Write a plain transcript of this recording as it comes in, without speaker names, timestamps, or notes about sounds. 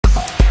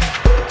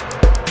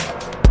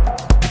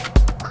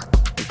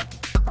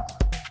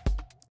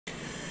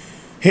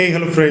Hey,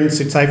 hello friends,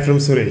 it's I from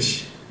Suresh.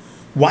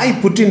 Why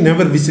Putin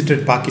never visited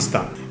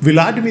Pakistan?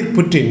 Vladimir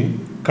Putin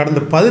கடந்த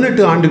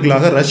 18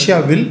 ஆண்டுகளாக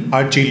ரஷ்யாவில்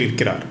ஆட்சியில்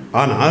இருக்கிறார்.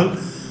 ஆனால்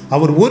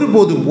அவர்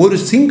ஒருபோதும் ஒரு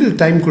சிங்கிள்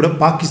டைம் கூட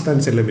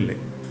பாகிஸ்தான் செல்லவில்லை.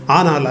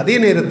 ஆனால் அதே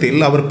நேரத்தில்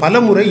அவர்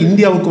பலமுறை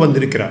இந்தியாவுக்கு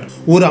வந்திருக்கிறார்.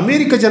 ஒரு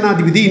அமெரிக்க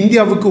ஜனாதிபதி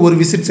இந்தியாவுக்கு ஒரு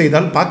விசிட்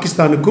செய்தால்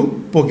பாகிஸ்தானுக்கும்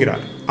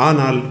போகிறார்.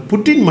 ஆனால்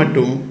புட்டின்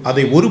மட்டும்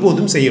அதை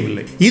ஒருபோதும்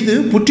செய்யவில்லை. இது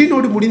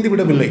புட்டினோடு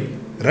முடிந்துவிடவில்லை.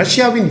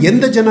 ரஷ்யாவின்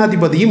எந்த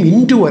ஜனாதிபதியும்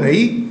இன்று வரை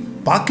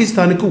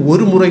பாகிஸ்தானுக்கு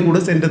ஒரு முறை கூட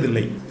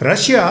சென்றதில்லை.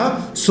 ரஷ்யா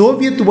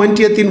சோவியத்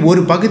ஒன்றியத்தின்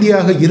ஒரு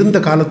பகுதியாக இருந்த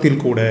காலத்தில்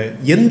கூட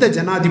எந்த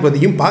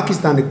ஜனாதிபதியும்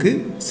பாகிஸ்தானுக்கு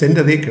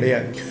சென்றதே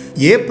கிடையாது.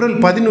 ஏப்ரல்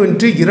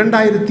 11,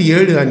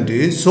 2007 அன்று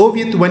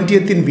சோவியத்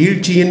ஒன்றியத்தின்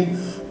வீழ்ச்சியின்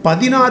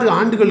 16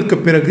 ஆண்டுகளுக்கு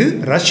பிறகு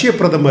ரஷ்ய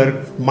பிரதமர்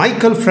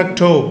மைக்கேல்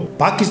ஃப்ரெக்டோவ்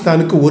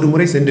பாகிஸ்தானுக்கு ஒரு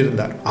முறை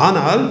சென்றிருந்தார்.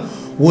 ஆனால்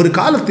ஒரு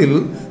காலத்தில்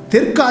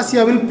தெற்கு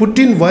ஆசியாவில்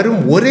புட்டின் வரும்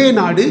ஒரே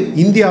நாடு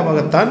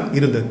இந்தியாவாகத்தான்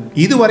இருந்தது.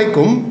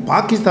 இதுவரைக்கும்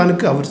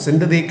பாகிஸ்தானுக்கு அவர்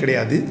சென்றதே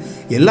கிடையாது.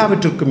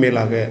 எல்லாவற்றுக்கும்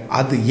மேலாக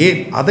அது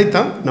ஏன்,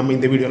 அதைத்தான் நம்ம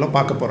இந்த வீடியோவில்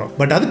பார்க்க போகிறோம்.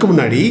 பட் அதுக்கு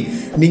முன்னாடி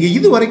நீங்கள்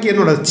இதுவரைக்கும்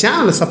என்னோட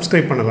சேனலை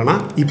சப்ஸ்கிரைப் பண்ணலைன்னா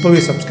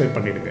இப்போவே சப்ஸ்கிரைப்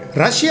பண்ணிடுங்க.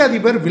 ரஷ்ய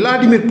அதிபர்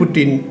விளாடிமிர்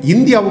புட்டின்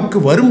இந்தியாவுக்கு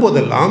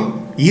வரும்போதெல்லாம்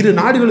இரு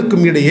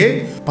நாடுகளுக்கும் இடையே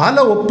பல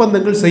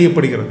ஒப்பந்தங்கள்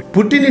செய்யப்படுகிறது.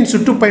 புட்டினின்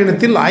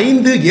சுற்றுப்பயணத்தில்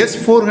 5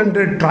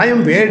 S-400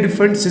 ட்ரையம் ஏர்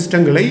டிஃபென்ஸ்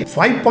சிஸ்டங்களை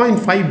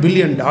 $5.5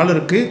 பில்லியன்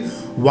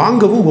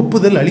வாங்கவும்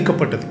ஒப்புதல்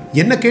அளிக்கப்பட்டது.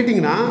 என்ன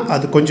கேட்டிங்கன்னா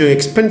அது கொஞ்சம்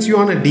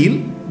எக்ஸ்பென்சிவான டீல்.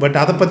 பட்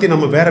அதை பற்றி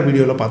நம்ம வேற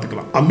வீடியோவில்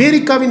பார்த்துக்கலாம்.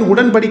 அமெரிக்காவின்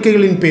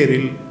உடன்படிக்கைகளின்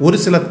பேரில் ஒரு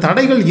சில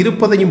தடைகள்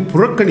இருப்பதையும்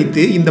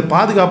புறக்கணித்து இந்த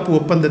பாதுகாப்பு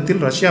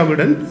ஒப்பந்தத்தில்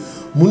ரஷ்யாவுடன்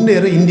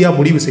முன்னேற இந்தியா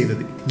முடிவு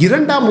செய்தது.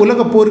 2ஆம்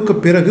உலகப் போருக்கு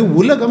பிறகு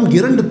உலகம்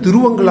 2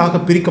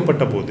 துருவங்களாக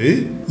பிரிக்கப்பட்ட போது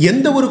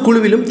எந்த ஒரு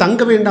குழுவிலும்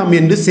தங்க வேண்டாம்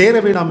என்று சேர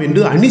வேண்டாம்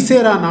என்று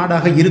அணிசேரா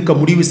நாடாக இருக்க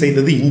முடிவு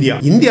செய்தது இந்தியா.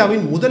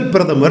 இந்தியாவின் முதல்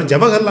பிரதமர்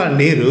ஜவஹர்லால்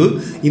நேரு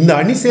இந்த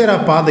அணிசேரா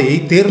பாதையை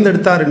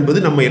தேர்ந்தெடுத்தார் என்பது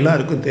நம்ம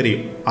எல்லாருக்கும்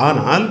தெரியும்.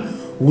 ஆனால்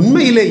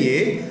உண்மையிலேயே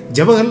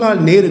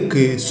ஜவஹர்லால்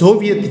நேருக்கு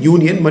சோவியத்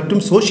யூனியன்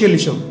மற்றும்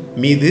சோசியலிசம்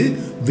மீது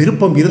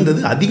விருப்பம் இருந்தது,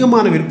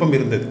 அதிகமான விருப்பம்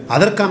இருந்தது.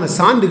 அதற்கான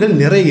சான்றுகள்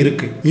நிறைய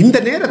இருக்கு. இந்த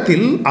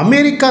நேரத்தில்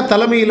அமெரிக்கா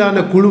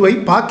தலைமையிலான குழுவை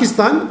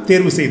பாகிஸ்தான்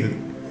தேர்வு செய்தது.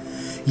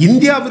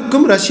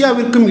 இந்தியாவிற்கும்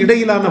ரஷ்யாவிற்கும்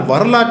இடையிலான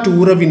வரலாற்று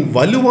உறவின்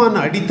வலுவான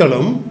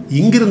அடித்தளம்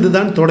இங்கிருந்து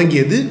தான்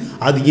தொடங்கியது.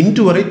 அது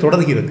இன்று வரை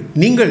தொடர்கிறது.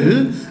 நீங்கள்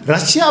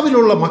ரஷ்யாவில்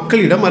உள்ள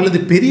மக்களிடம்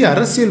அல்லது பெரிய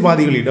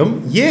அரசியல்வாதிகளிடம்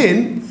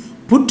ஏன்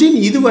புட்டின்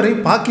இதுவரை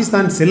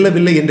பாகிஸ்தான்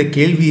செல்லவில்லை என்ற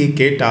கேள்வியை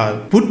கேட்டால்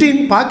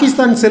புட்டின்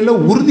பாகிஸ்தான் செல்ல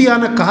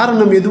உறுதியான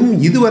காரணம் எதுவும்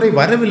இதுவரை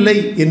வரவில்லை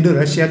என்று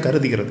ரஷ்யா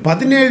கருதுகிறது.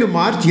 17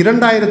 மார்ச்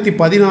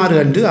 2016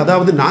 அன்று,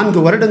 அதாவது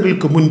 4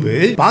 வருடங்களுக்கு முன்பு,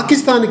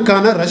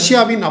 பாகிஸ்தானுக்கான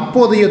ரஷ்யாவின்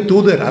அப்போதைய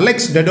தூதர்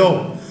அலெக்ஸ் டெடோவ்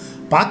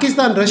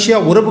பாகிஸ்தான் ரஷ்யா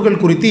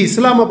உறவுகள் குறித்து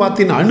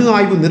இஸ்லாமாபாத்தின் அணு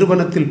ஆய்வு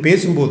நிறுவனத்தில்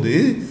பேசும்போது,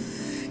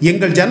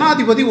 எங்கள்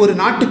ஜனாதிபதி ஒரு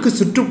நாட்டுக்கு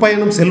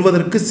சுற்றுப்பயணம்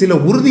செல்வதற்கு சில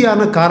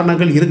உறுதியான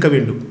காரணங்கள் இருக்க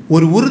வேண்டும்.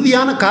 ஒரு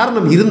உறுதியான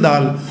காரணம்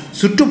இருந்தால்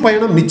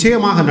சுற்றுப்பயணம்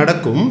நிச்சயமாக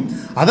நடக்கும்.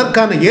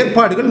 அதற்கான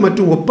ஏற்பாடுகள்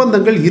மற்றும்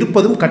ஒப்பந்தங்கள்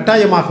இருப்பதும்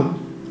கட்டாயமாகும்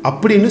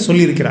அப்படின்னு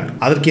சொல்லியிருக்கிறார்.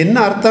 அதற்கு என்ன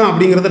அர்த்தம்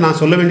அப்படிங்கிறத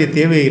நான் சொல்ல வேண்டிய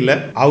தேவையில்லை.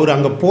 அவர்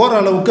அங்கே போகிற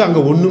அளவுக்கு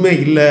அங்கே ஒன்றுமே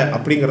இல்லை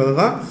அப்படிங்கிறத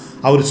தான்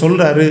அவர்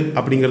சொல்றாரு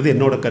அப்படிங்கிறது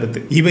என்னோட கருத்து.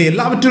 இவை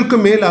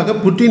எல்லாவற்றிற்கும் மேலாக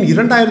புட்டின்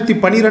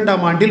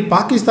 2012ஆம் ஆண்டில்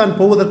பாகிஸ்தான்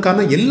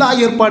போவதற்கான எல்லா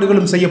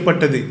ஏற்பாடுகளும்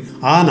செய்யப்பட்டது.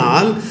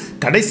 ஆனால்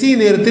கடைசி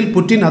நேரத்தில்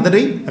புட்டின்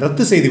அதனை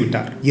ரத்து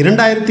செய்துவிட்டார்.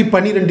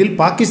 2012இல்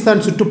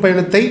பாகிஸ்தான்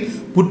சுற்றுப்பயணத்தை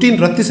புட்டின்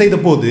ரத்து செய்த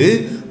போது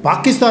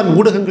பாகிஸ்தான்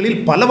ஊடகங்களில்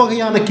பல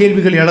வகையான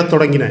கேள்விகள் எழத்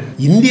தொடங்கின.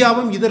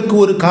 இந்தியாவும் இதற்கு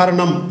ஒரு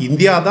காரணம்,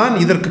 இந்தியா தான்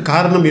இதற்கு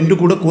காரணம் என்று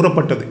கூட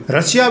கூறப்பட்டது.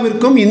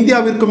 ரஷ்யாவிற்கும்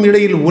இந்தியாவிற்கும்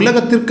இடையில்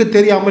உலகத்திற்கு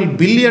தெரியாமல்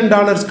 $பில்லியன்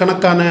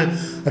கணக்கான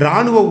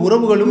ராணுவ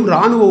உறவுகளும்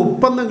ராணுவ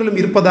ஒப்பந்தங்களும்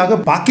இருப்பதாக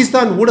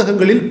பாகிஸ்தான்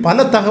ஊடகங்களில்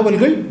பல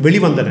தகவல்கள்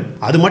வெளிவந்தன.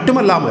 அது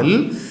மட்டுமல்லாமல்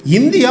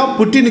இந்தியா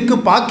புட்டினுக்கு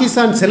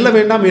பாகிஸ்தான் செல்ல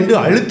வேண்டாம் என்று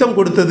அழுத்தம்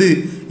கொடுத்தது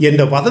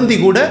என்ற வதந்தி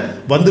கூட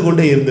வந்து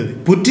கொண்டே இருந்தது.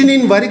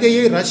 புட்டினின்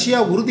வருகையை ரஷ்யா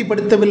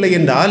உறுதிப்படுத்தவில்லை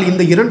என்றால்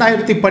இந்த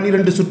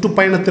 2012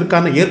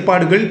 சுற்றுப்பயணத்திற்கான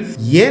ஏற்பாடுகள்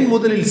ஏன்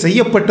முதலில்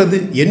செய்யப்பட்டது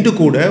என்று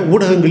கூட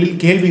ஊடகங்களில்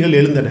கேள்விகள்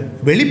எழுந்தன.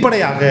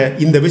 வெளிப்படையாக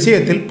இந்த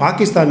விஷயத்தில்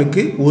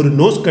பாகிஸ்தானுக்கு ஒரு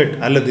நோஸ்கட்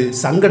அல்லது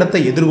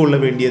சங்கடத்தை எதிர்கொள்ள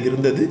வேண்டியது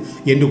இருந்தது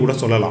என்று கூட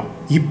சொல்லலாம்.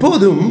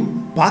 இப்போதும்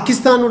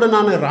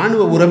பாகிஸ்தானுடனான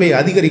இராணுவ உறவை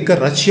அதிகரிக்க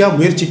ரஷ்யா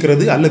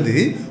முயற்சிக்கிறது அல்லது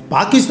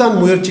பாகிஸ்தான்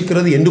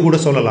முயற்சிக்கிறது என்று கூட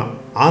சொல்லலாம்.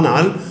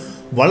 ஆனால்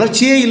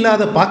வளர்ச்சியே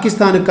இல்லாத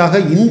பாகிஸ்தானுக்காக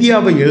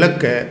இந்தியாவை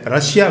இழக்க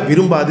ரஷ்யா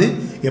விரும்பாது,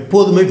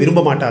 எப்போதுமே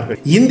விரும்ப மாட்டார்கள்.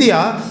 இந்தியா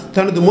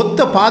தனது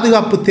மொத்த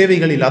பாதுகாப்பு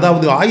தேவைகளில்,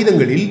 அதாவது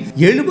ஆயுதங்களில்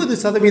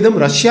 70%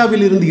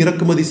 ரஷ்யாவில் இருந்து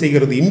இறக்குமதி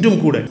செய்கிறது. இன்றும்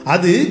கூட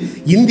அது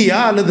இந்தியா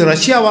அல்லது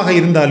ரஷ்யாவாக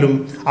இருந்தாலும்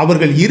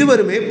அவர்கள்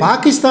இருவருமே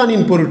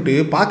பாகிஸ்தானின் பொருட்டு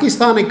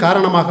பாகிஸ்தானை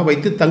காரணமாக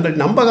வைத்து தங்கள்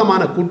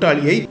நம்பகமான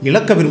கூட்டாளியை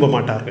இழக்க விரும்ப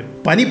மாட்டார்கள்.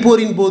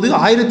 பனிப்போரின் போது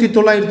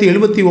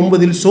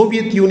 1979இல்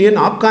சோவியத்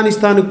யூனியன்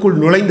ஆப்கானிஸ்தானுக்குள்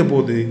நுழைந்த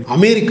போது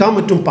அமெரிக்கா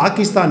மற்றும்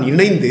பாகிஸ்தான்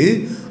இணைந்து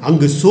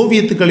அங்கு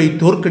சோவியத்துக்களை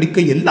தோற்கடிக்க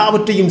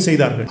எல்லாவற்றையும்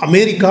செய்தார்கள்.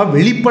 அமெரிக்கா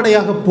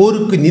வெளிப்படையாக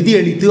போருக்கு நிதி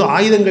அளித்து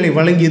ஆயுதங்களை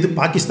வழங்கியது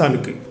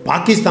பாகிஸ்தானுக்கு.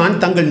 பாகிஸ்தான்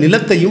தங்கள்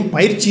நிலத்தையும்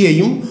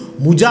பயிற்சியையும்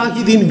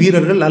முஜாஹிதீன்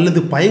வீரர்கள் அல்லது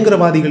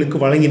பயங்கரவாதிகளுக்கு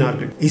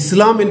வழங்கினார்கள்.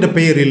 இஸ்லாம் என்ற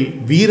பெயரில்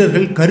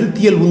வீரர்கள்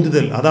கருத்தியல்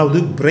உந்துதல், அதாவது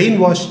பிரெயின்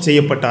வாஷ்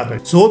செய்யப்பட்டார்கள்.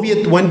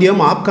 சோவியத்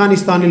ஒன்றியம்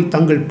ஆப்கானிஸ்தானில்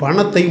தங்கள்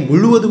பணத்தை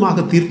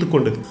முழுவதுமாக தீர்த்து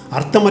கொண்டது.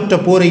 அர்த்தமற்ற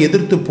போரை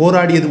எதிர்த்து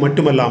போராடியது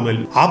மட்டுமல்லாமல்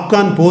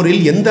ஆப்கான்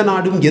போரில் எந்த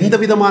நாடும் எந்த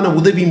விதமான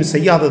உதவியும்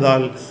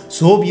செய்யாததால்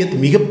சோவியத்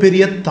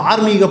மிகப்பெரிய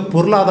தார்மீக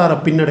பொருளாதார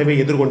பின்னடைவை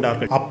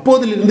எதிர்கொண்டார்கள்.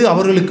 அப்போதிலிருந்து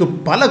அவர்களுக்கு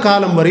பல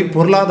காலம் வரை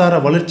பொருளாதார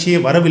வளர்ச்சியே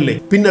வரவில்லை.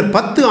 பின்னர்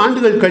 10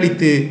 ஆண்டுகள்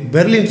கழித்து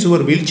பெர்லின்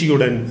சுவர்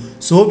வீழ்ச்சியுடன்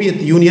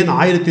சோவியத் யூனியன்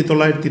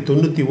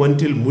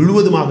 1991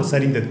 முழுவதுமாக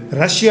சரிந்தது.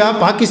 ரஷ்யா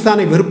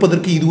பாகிஸ்தானை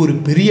வெறுப்பதற்கு இது ஒரு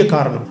பெரிய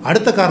காரணம்.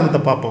 அடுத்த காரணத்தை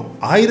பார்ப்போம்.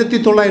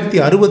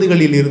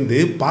 1960களில் இருந்து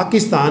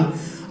பாகிஸ்தான்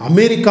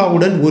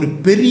அமெரிக்காவுடன் ஒரு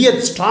பெரிய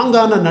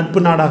ஸ்ட்ராங்கான நட்பு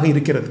நாடாக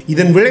இருக்கிறது.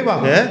 இதன்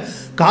விளைவாக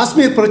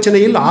காஷ்மீர்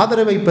பிரச்சனையில்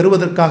ஆதரவை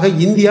பெறுவதற்காக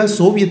இந்தியா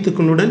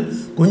சோவியத்துக்களுடன்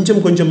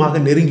கொஞ்சம் கொஞ்சமாக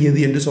நெருங்கியது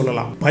என்று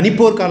சொல்லலாம்.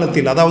 பனிப்போர்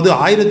காலத்தில், அதாவது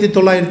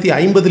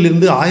 1950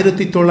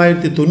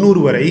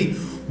 1990 வரை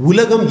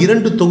உலகம்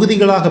 2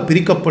 தொகுதிகளாக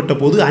பிரிக்கப்பட்ட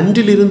போது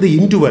அன்றிலிருந்து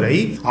இன்று வரை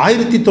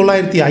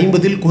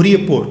 1950 கொரிய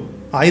போர்,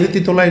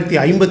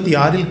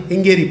 1956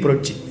 ஹங்கேரி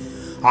புரட்சி,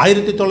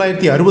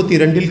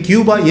 1962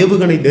 கியூபா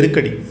ஏவுகணை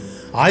நெருக்கடி,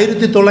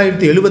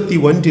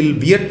 1971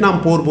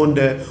 வியட்நாம் போர் போன்ற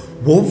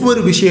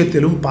ஒவ்வொரு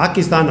விஷயத்திலும்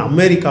பாகிஸ்தான்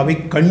அமெரிக்காவை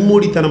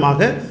கண்மூடித்தனமாக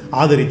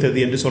ஆதரித்தது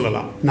என்று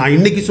சொல்லலாம். நான்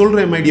இன்னைக்கு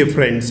சொல்றேன் மை டியர்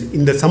ஃப்ரெண்ட்ஸ்,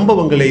 இந்த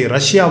சம்பவங்களை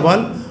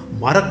ரஷ்யாவால்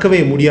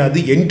மறக்கவே முடியாது,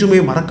 என்றுமே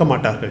மறக்க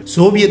மாட்டார்கள்.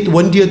 சோவியத்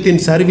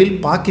ஒன்றியத்தின் சரிவில்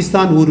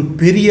பாகிஸ்தான் ஒரு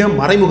பெரிய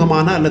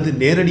மறைமுகமான அல்லது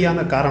நேரடியான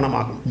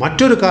காரணமாகும்.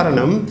 மற்றொரு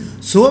காரணம்,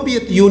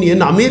 சோவியத்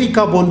யூனியன்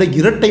அமெரிக்கா போன்ற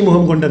இரட்டை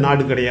முகம் கொண்ட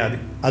நாடு கிடையாது.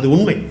 அது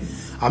உண்மை.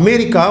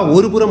 அமெரிக்கா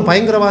ஒருபுறம்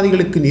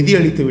பயங்கரவாதிகளுக்கு நிதி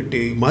அளித்துவிட்டு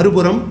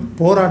மறுபுறம்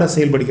போராட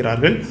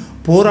செயல்படுகிறார்கள்,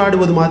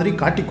 போராடுவது மாதிரி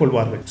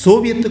காட்டிக்கொள்வார்கள்.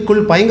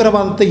 சோவியத்துக்குள்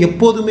பயங்கரவாதத்தை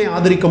எப்போதுமே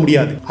ஆதரிக்க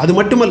முடியாது. அது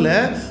மட்டுமல்ல,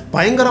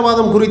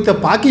 பயங்கரவாதம் குறித்த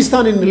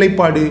பாகிஸ்தானின்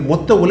நிலைப்பாடு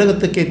மொத்த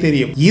உலகத்துக்கே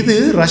தெரியும். இது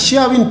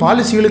ரஷ்யாவின்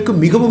பாலிசிகளுக்கு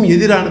மிகவும்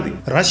எதிரானது.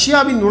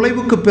 ரஷ்யாவின்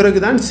நுழைவுக்கு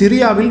பிறகுதான்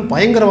சிரியாவில்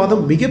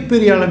பயங்கரவாதம்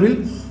மிகப்பெரிய அளவில்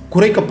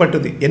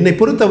குறைக்கப்பட்டது. என்னை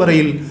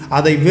பொறுத்தவரையில்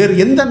அதை வேறு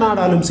எந்த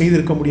நாடாலும்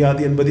செய்திருக்க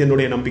முடியாது என்பது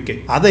என்னுடைய நம்பிக்கை.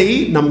 அதை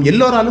நம்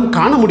எல்லோராலும்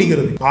காண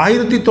முடிகிறது.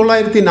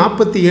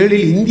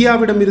 1947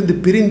 இந்தியாவிடமிருந்து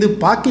பிரிந்து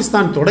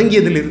பாகிஸ்தான்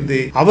தொடங்கியதிலிருந்து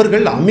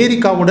அவர்கள்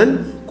அமெரிக்காவுடன்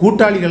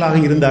கூட்டாளிகளாக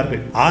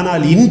இருந்தார்கள்.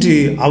 ஆனால் இன்று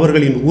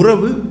அவர்களின்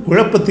உறவு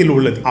குழப்பத்தில்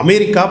உள்ளது.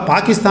 அமெரிக்கா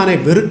பாகிஸ்தானை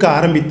வெறுக்க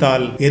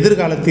ஆரம்பித்தால்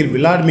எதிர்காலத்தில்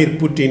விளாடிமிர்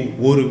புட்டின்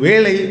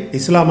ஒருவேளை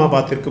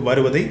இஸ்லாமாபாத்திற்கு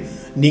வருவதை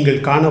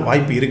நீங்கள் காண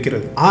வாய்ப்பு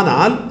இருக்கிறது.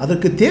 ஆனால்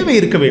அதற்கு தேவை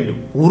இருக்க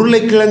வேண்டும்.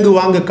 உருளைக்கிழங்கு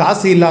வாங்க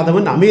காசு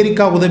இல்லாதவன்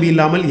அமெரிக்கா உதவி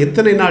இல்லாமல்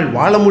எத்தனை நாள்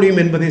வாழ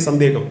முடியும் என்பதே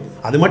சந்தேகம்.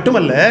 அது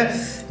மட்டுமல்ல,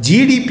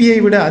 ஜிடிபியை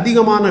விட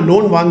அதிகமான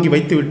லோன் வாங்கி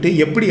வைத்துவிட்டு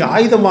எப்படி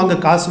ஆயுதம் வாங்க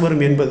காசு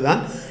வரும்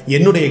என்பதுதான்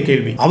என்னுடைய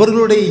கேள்வி.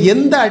 அவர்களுடைய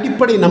எந்த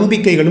அடிப்படை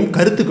நம்பிக்கைகளும்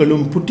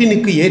கருத்துக்களும்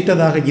புட்டினுக்கு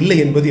ஏற்றதாக இல்லை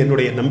என்பது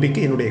என்னுடைய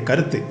நம்பிக்கை, என்னுடைய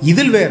கருத்து.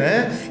 இதில் வேற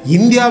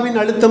இந்தியாவின்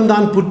அழுத்தம்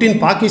தான்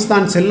புட்டின்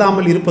பாகிஸ்தான்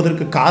செல்லாமல்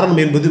இருப்பதற்கு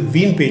காரணம் என்பது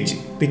வீண் பேச்சு.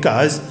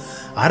 பிகாஸ்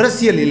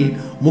அரசியலில்,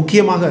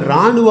 முக்கியமாக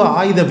இராணுவ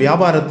ஆயுத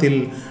வியாபாரத்தில்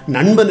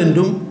நண்பன்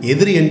என்றும்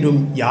எதிரி என்றும்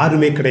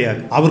யாருமே கிடையாது.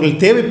 அவர்கள்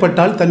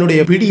தேவைப்பட்டால் தன்னுடைய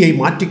பிடியை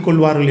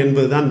மாற்றிக்கொள்வார்கள்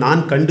என்பதுதான்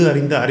நான் கண்டு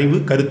அறிந்த அறிவு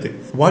கருத்து.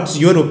 What's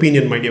your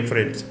opinion, my dear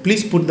friends?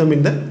 Please put them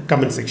in the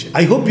comment section.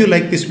 I hope you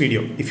like this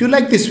video. If you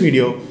like this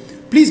video,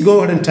 please go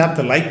ahead and tap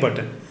the like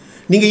button.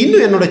 நீங்கள்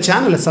இன்னும் என்னோட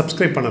சேனலை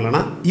subscribe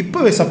பண்ணலைன்னா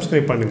இப்போவே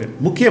subscribe பண்ணுங்கள்.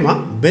 முக்கியமாக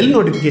bell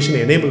நோட்டிஃபிகேஷனை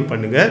enable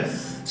பண்ணுங்கள்,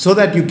 so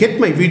that you get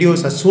my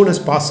videos as soon as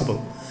possible.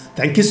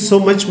 Thank you so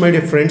much, my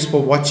dear friends, for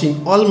watching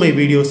all my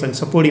videos and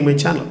supporting my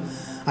channel.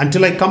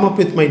 Until I come up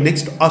with my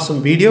next awesome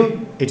video,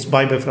 it's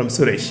bye-bye from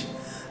Suresh.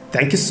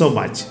 Thank you so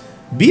much.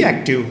 Be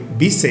active,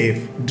 be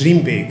safe,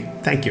 dream big.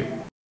 Thank you.